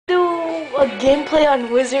A gameplay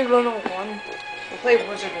on Wizard 101. We'll play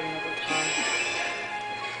Wizard another time.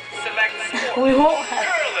 We won't have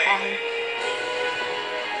time.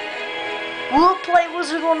 We'll play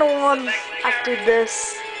Wizard 101 after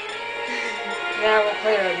this. Yeah, we'll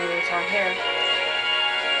play it another time. Here.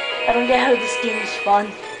 I don't get how this game is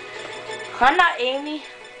fun. I'm not Amy.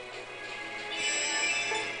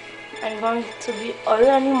 I'm going to be... Are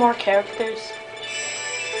there any more characters?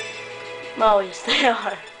 Oh, yes, they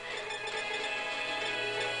are.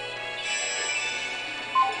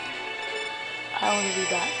 I want to do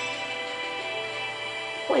that.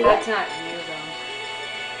 Wait, that's not you, though.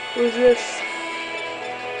 Who's this?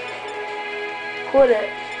 Who is it?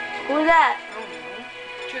 Who is that? I don't know.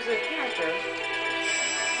 Choose a character.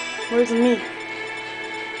 Where's me?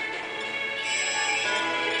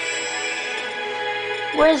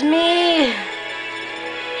 Where's me?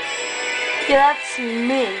 Yeah, that's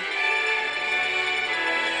me.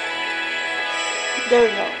 There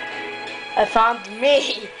we go. I found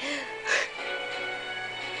me.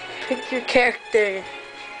 Pick your character.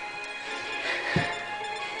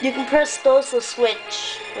 You can press those to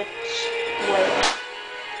switch which way.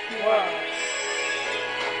 Whoa.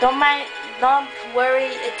 Don't worry,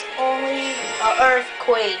 it's only an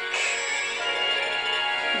earthquake.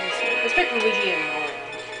 Let's pick Luigi and Mii.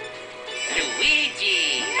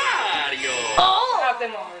 Luigi! Mario! Oh! Have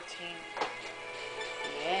them on our team.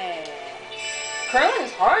 Yeah. Curling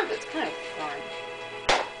is hard, but it's kind of fun.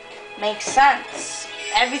 Makes sense.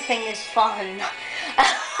 Everything is fun.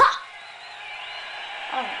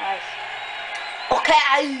 Oh, nice.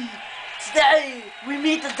 Okay, today we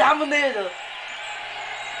meet the Dominator.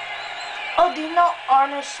 Oh, do you know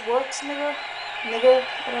Arnold Schwarzenegger? Whatever.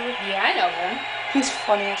 Yeah, I know him. He's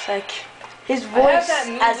funny as heck. His I voice have that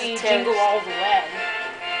as movie a Jingle terrorist. All the Way.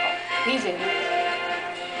 He's in it.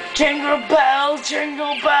 Jingle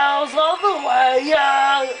bells all the way.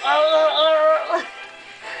 Yeah.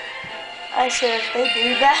 I swear if they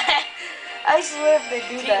do that. I swear if they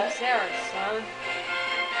do Team that. Sarah, son.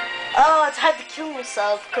 Oh, it's hard to kill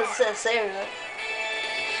myself because it says Sarah.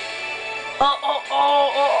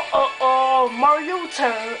 Oh, Mario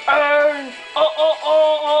turn.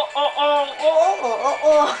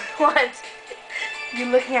 What? You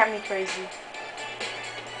looking at me crazy.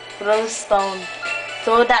 Throw the stone.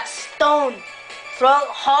 Throw that stone. Throw it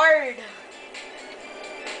hard.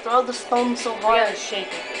 Throw the stone so We hard. gotta shake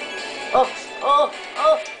it. Oh.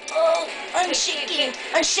 I'm shaking.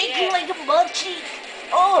 I'm shaking like a butt cheek.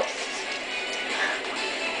 Oh.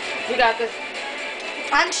 We got this.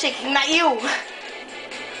 I'm shaking, not you.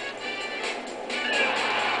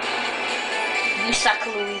 You suck,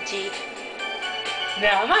 Luigi. No,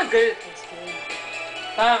 I'm not good at this game.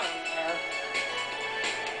 I don't care.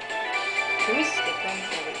 Can we skip them?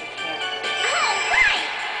 Oh, wait, we can't.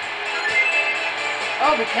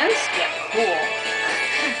 Oh, we can skip. Cool.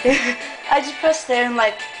 I just pressed there and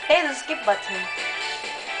like, hey, the skip button.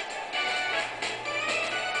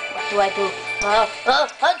 What do I do?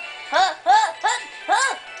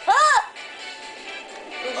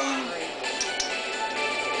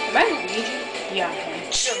 Am I Luigi? Yeah, I'm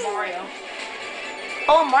him. Sure, Mario.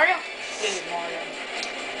 Oh, Mario? It is Mario.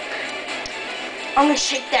 I'm gonna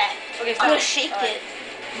shake that. Okay, I'm gonna stop. shake All right. it.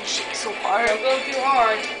 I'm gonna shake it so hard. Don't go too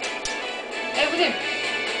hard. Hey, we did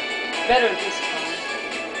better this time.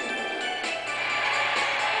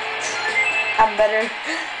 I'm better.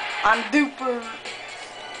 I'm duper.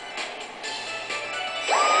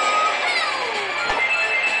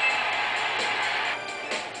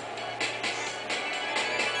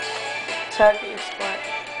 Try to get your spot.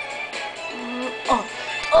 Oh.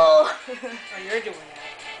 Oh, you're doing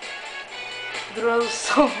that. Throw the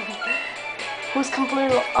stone. Who's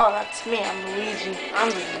completely? Oh, that's me. I'm Luigi. I'm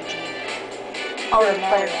Luigi. Oh, You're you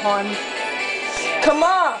play Mario. one. Yeah. Come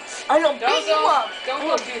on! I'm gonna beat you up. Don't I'm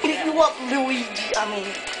go gonna too beat fast. you up, Luigi. I mean,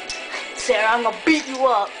 Sarah. I'm gonna beat you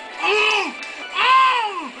up.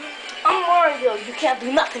 I'm Mario. You can't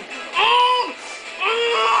do nothing.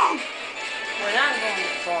 We're not going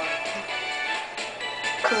far.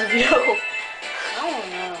 Cause of you. I don't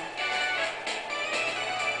know.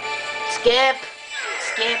 Skip.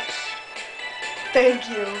 Thank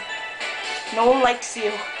you. No one likes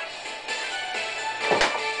you.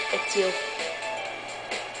 It's you.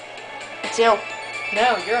 It's you.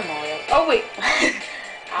 No, you're Mario. Oh, wait.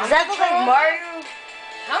 Does that look like Mario?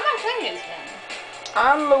 How am I playing as him?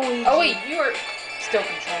 I'm Luigi. Oh, wait. You are still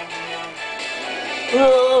controlling me now.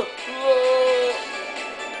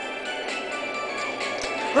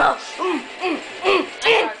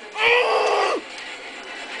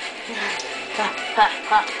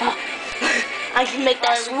 I can make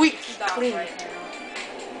that Alright, we sweet can stop clean. right now.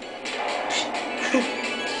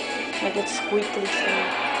 Make it squeakly sound.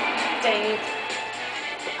 Dang it.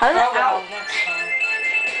 How's it Oh well, out? next time.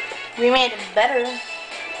 We made it better.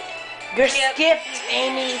 You're Yep. skipped,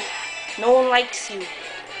 Amy. No one likes you.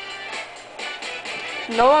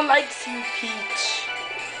 No one likes you, Peach.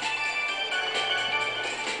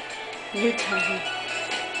 You tell me.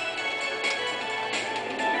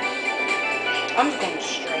 I'm just going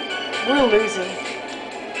straight. We're losing.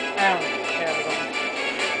 I don't care. We're going.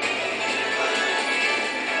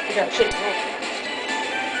 We gotta shake it real fast.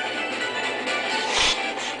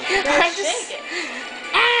 I just shake it.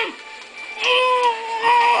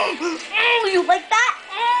 You like that?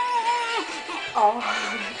 Oh.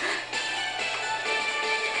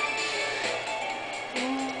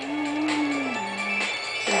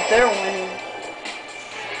 They're winning.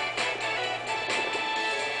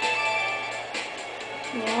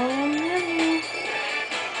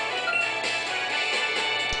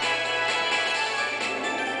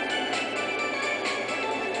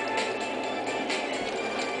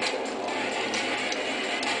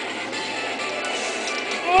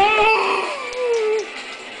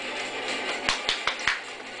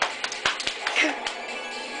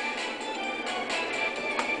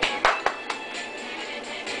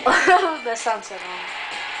 That sounds so wrong.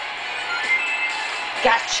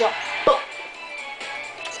 Gotcha. Boom.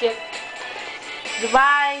 Skip.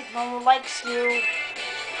 Goodbye. No one likes you.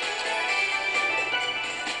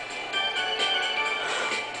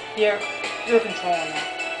 You're controlling that.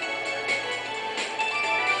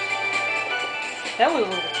 That was a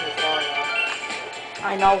little bit too far, though.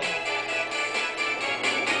 I know.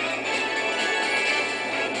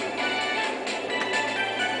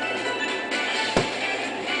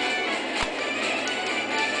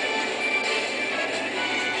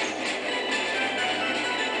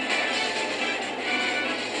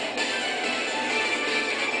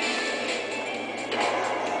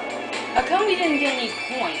 How come we didn't get any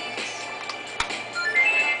points?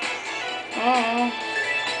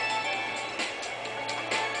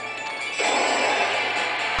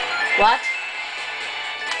 What?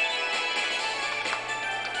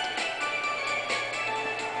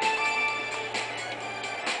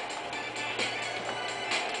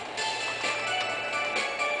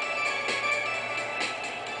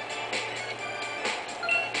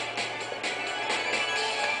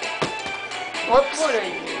 Whoops. What are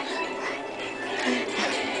you?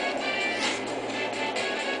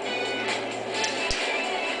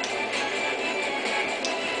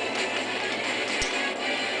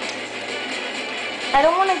 I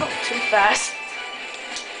don't want to go too fast.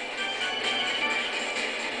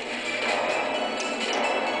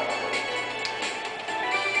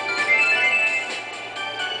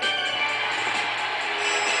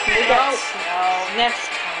 No, next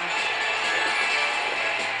time.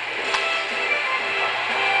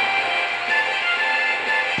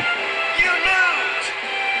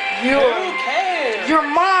 You Who cares? Your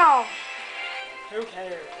mom. Who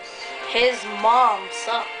cares? His mom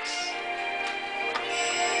sucks.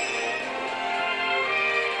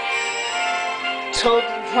 Toad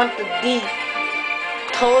want the D.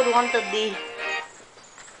 Toad want the D.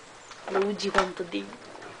 Luigi want the D.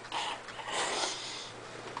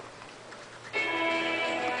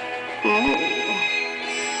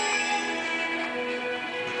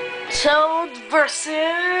 Toad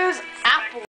versus